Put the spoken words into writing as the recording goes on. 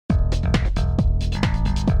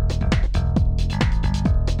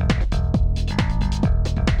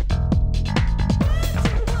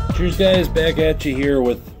Cheers guys, back at you here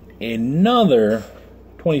with another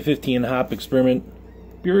 2015 hop experiment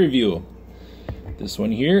beer review. This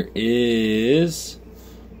one here is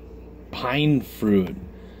Pinefruit,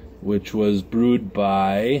 which was brewed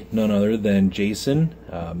by none other than Jason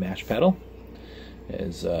Mash Paddle,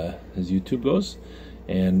 as his YouTube goes,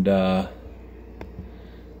 and we're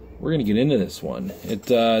gonna get into this one. It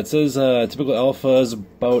says typical alpha is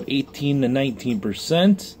about 18 to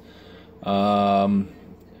 19%.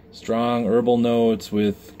 Strong herbal notes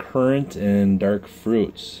with currant and dark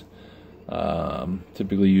fruits.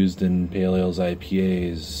 Typically used in pale ales,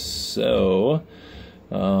 IPAs. So,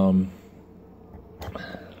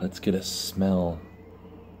 let's get a smell.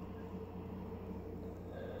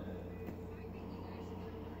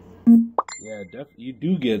 Yeah, you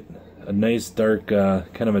do get a nice dark,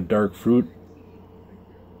 kind of a dark fruit.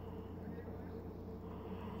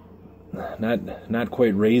 Not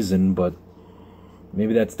quite raisin, but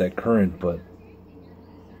maybe that's that currant, but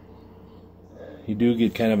you do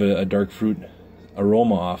get kind of a dark fruit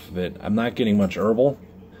aroma off of it. I'm not getting much herbal,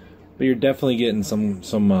 but you're definitely getting some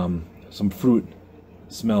fruit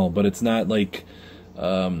smell, but it's not like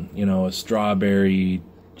you know, a strawberry,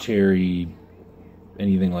 cherry,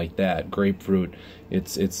 anything like that. Grapefruit.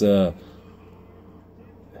 It's a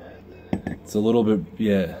little bit,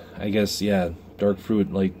 yeah, I guess, yeah, dark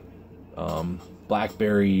fruit, like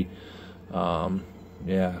blackberry,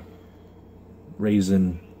 yeah,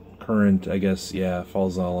 raisin, currant, I guess, yeah,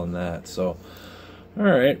 falls all in that. So,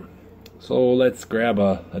 alright, so let's grab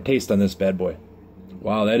a taste on this bad boy.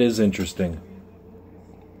 Wow, that is interesting.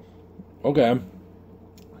 Okay,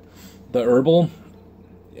 the herbal,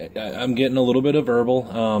 I'm getting a little bit of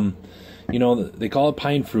herbal. You know, they call it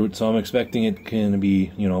pine fruit, so I'm expecting it can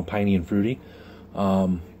be, you know, piney and fruity.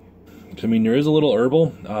 I mean, there is a little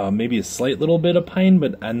herbal, maybe a slight little bit of pine,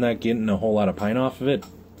 but I'm not getting a whole lot of pine off of it.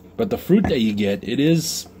 But the fruit that you get, it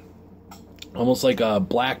is almost like a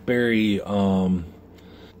blackberry. I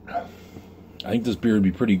think this beer would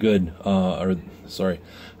be pretty good. I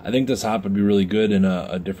think this hop would be really good in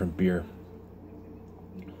a different beer.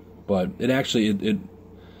 But it actually,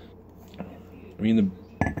 I mean,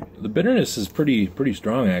 the bitterness is pretty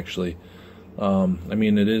strong, actually. I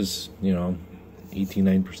mean, it is, you know,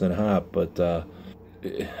 18-9% hop, but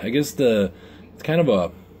I guess it's kind of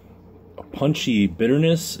a punchy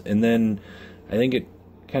bitterness, and then I think it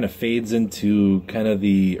kind of fades into kind of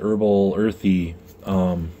the herbal, earthy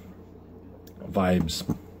vibes.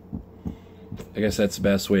 I guess that's the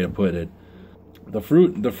best way to put it. The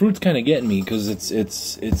fruit's kind of getting me because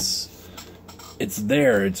it's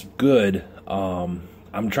there, it's good.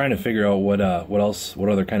 I'm trying to figure out what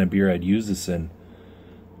other kind of beer I'd use this in,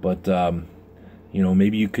 but you know,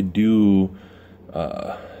 maybe you could do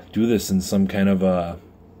this in some kind of a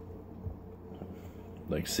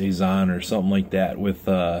like saison or something like that with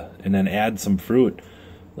and then add some fruit,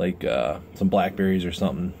 like some blackberries or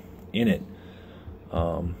something in it,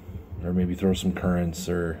 or maybe throw some currants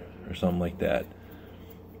or something like that.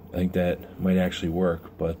 I think that might actually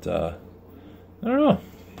work, but I don't know.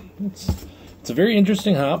 It's a very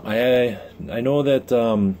interesting hop. I know that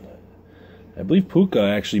I believe Puka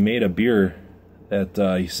actually made a beer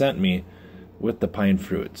that he sent me with the pine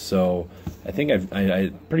fruit. So I think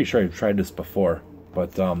I'm pretty sure I've tried this before,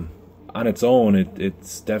 but on its own,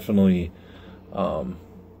 it's definitely a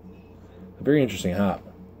very interesting hop.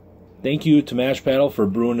 Thank you to Mash Paddle for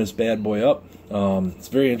brewing this bad boy up. It's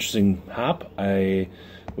a very interesting hop. I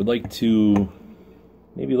would like to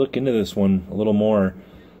maybe look into this one a little more.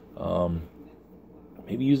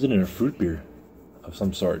 Maybe use it in a fruit beer of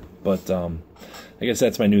some sort, but I guess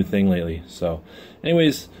that's my new thing lately. So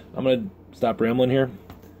anyways, I'm gonna stop rambling here.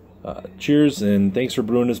 Cheers, and thanks for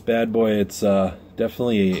brewing this bad boy. It's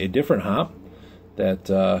definitely a different hop that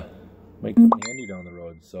might come in handy down the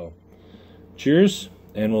road. So cheers,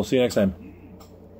 and we'll see you next time.